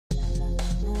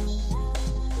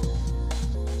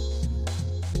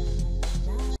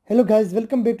Hello guys,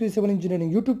 welcome back to the Civil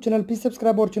Engineering YouTube channel. Please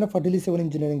subscribe our channel for daily civil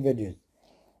engineering videos.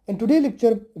 In today's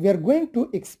lecture, we are going to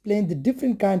explain the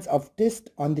different kinds of tests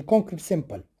on the concrete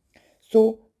sample.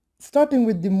 So, starting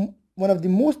with one of the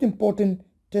most important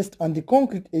tests on the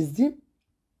concrete is the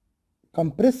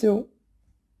compressive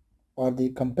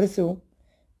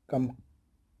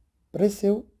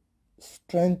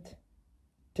strength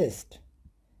test.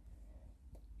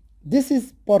 This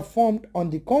is performed on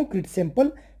the concrete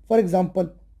sample. For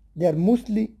example, they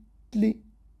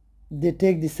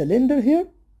take the cylinder here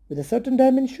with a certain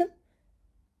dimension,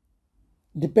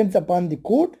 depends upon the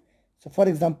code. So for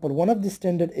example, one of the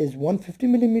standard is 150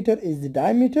 millimeter is the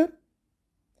diameter,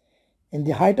 and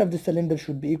the height of the cylinder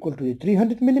should be equal to the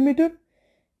 300 millimeter,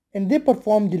 and they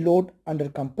perform the load under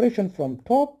compression from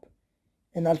top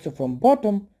and also from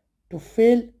bottom to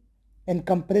fail and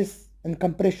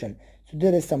compression. So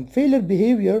there is some failure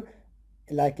behavior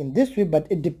like in this way, but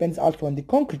it depends also on the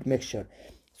concrete mixture.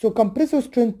 So compressive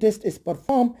strength test is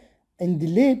performed in the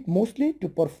lab mostly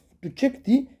to check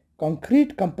the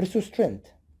concrete compressive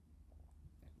strength.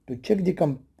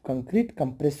 Concrete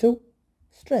compressive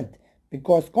strength,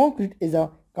 because concrete is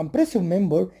a compressive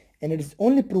member and it is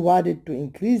only provided to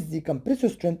increase the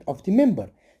compressive strength of the member.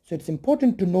 So it's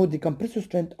important to know the compressive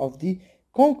strength of the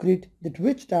concrete, that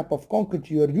which type of concrete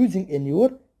you are using in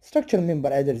your structure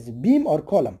member, either it's a beam or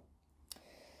column.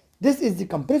 This is the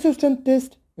compressive strength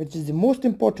test, which is the most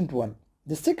important one.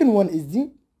 The second one is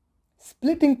the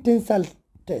splitting tensile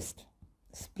test.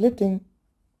 Splitting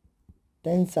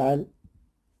tensile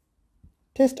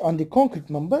test on the concrete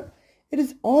member. It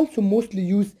is also mostly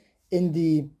used in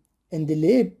the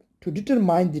lab to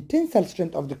determine the tensile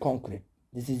strength of the concrete.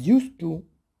 This is used to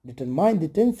determine the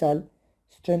tensile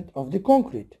strength of the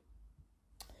concrete.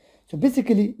 So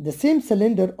basically, the same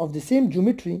cylinder of the same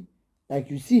geometry, like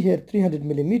you see here, 300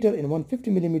 millimeter and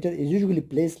 150 millimeter, is usually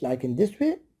placed like in this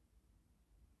way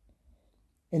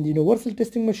in the universal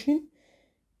testing machine,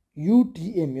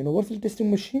 UTM, universal testing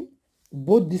machine.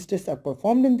 Both these tests are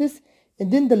performed in this,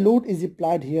 and then the load is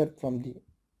applied here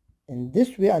in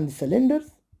this way on the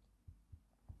cylinders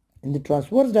in the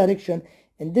transverse direction,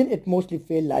 and then it mostly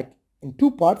fail like in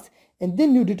two parts, and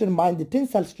then you determine the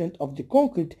tensile strength of the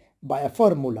concrete by a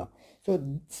formula.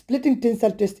 So splitting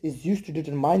tensile test is used to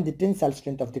determine the tensile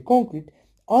strength of the concrete.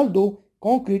 Although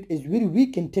concrete is very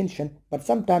weak in tension, but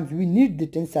sometimes we need the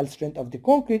tensile strength of the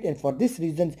concrete, and for this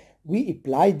reason we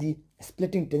apply the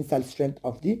splitting tensile strength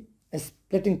of the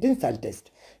splitting tensile test.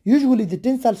 Usually the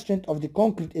tensile strength of the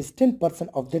concrete is 10%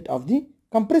 of that of the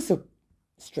compressive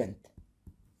strength.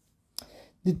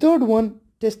 The third one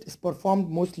test is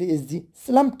performed mostly is the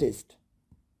slump test,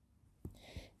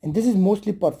 and this is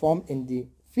mostly performed in the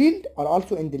field or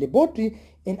also in the laboratory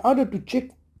in order to check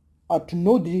or to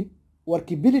know the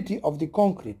workability of the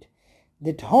concrete,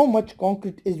 that how much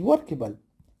concrete is workable,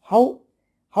 how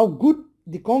good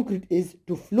the concrete is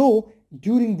to flow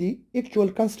during the actual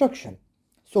construction.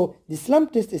 So the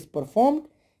slump test is performed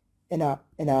in a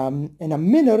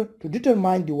manner to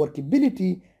determine the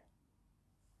workability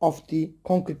of the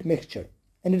concrete mixture,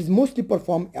 and it is mostly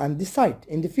performed on the site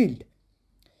in the field.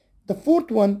 The fourth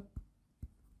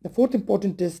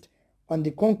important test on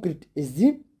the concrete is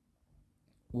the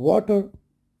water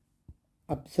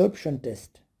absorption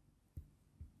test.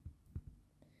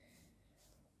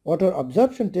 Water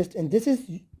absorption test, and this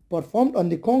is performed on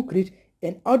the concrete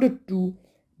in order to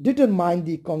determine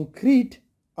the concrete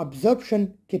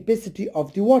absorption capacity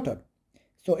of the water.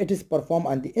 So it is performed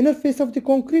on the inner face of the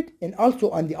concrete and also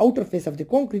on the outer face of the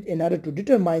concrete in order to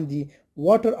determine the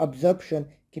water absorption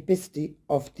capacity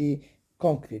of the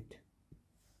concrete.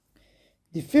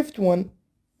 The fifth one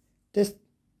test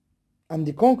on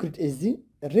the concrete is the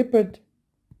rapid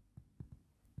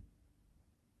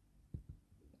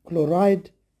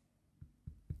chloride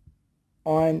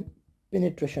ion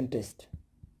penetration test.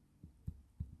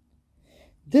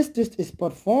 This test is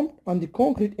performed on the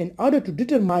concrete in order to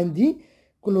determine the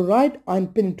chloride ion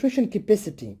penetration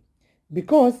capacity,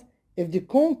 because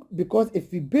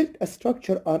if we build a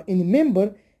structure or any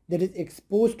member that is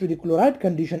exposed to the chloride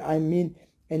condition, I mean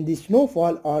in the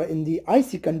snowfall or in the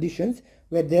icy conditions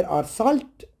where there are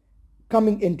salt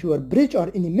coming into your bridge or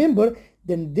any member,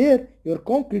 then there your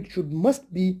concrete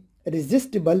must be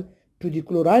resistible to the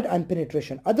chloride ion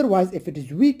penetration. Otherwise, if it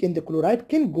is weak and the chloride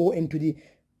can go into the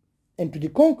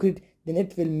concrete, then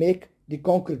it will make the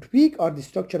concrete weak or the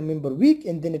structure member weak,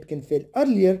 and then it can fail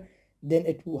earlier than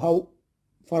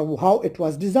how it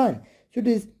was designed. So it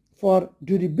is for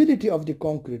durability of the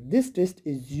concrete. This test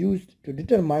is used to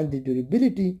determine the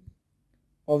durability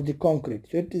of the concrete.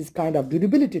 So it is kind of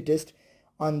durability test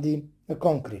on the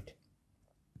concrete.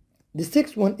 The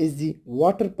sixth one is the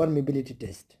water permeability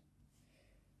test.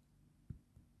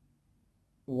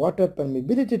 Water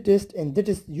permeability test, and that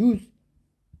is used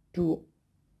to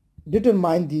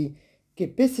determine the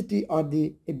capacity or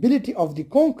the ability of the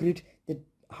concrete, that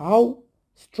how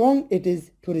strong it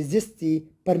is to resist the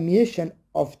permeation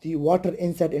of the water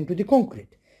inside into the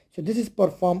concrete. So this is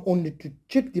performed only to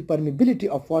check the permeability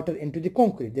of water into the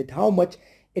concrete, that how much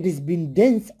it is being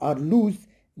dense or loose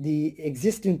the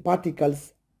existing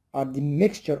particles or the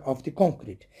mixture of the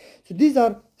concrete. So these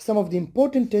are some of the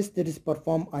important tests that is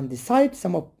performed on the site.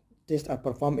 Some of tests are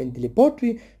performed in the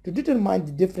laboratory to determine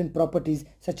the different properties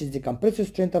such as the compressive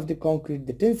strength of the concrete,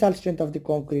 the tensile strength of the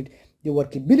concrete, the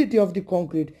workability of the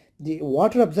concrete, the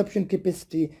water absorption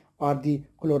capacity, or the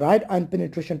chloride ion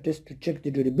penetration test to check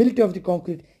the durability of the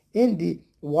concrete, and the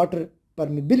water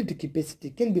permeability capacity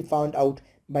can be found out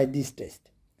by these tests.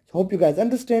 So hope you guys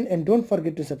understand, and don't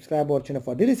forget to subscribe our channel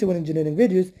for daily civil engineering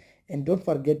videos, and don't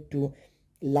forget to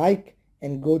like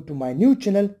and go to my new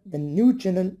channel. The new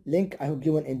channel link I have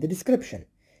given in the description.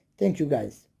 Thank you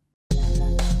guys.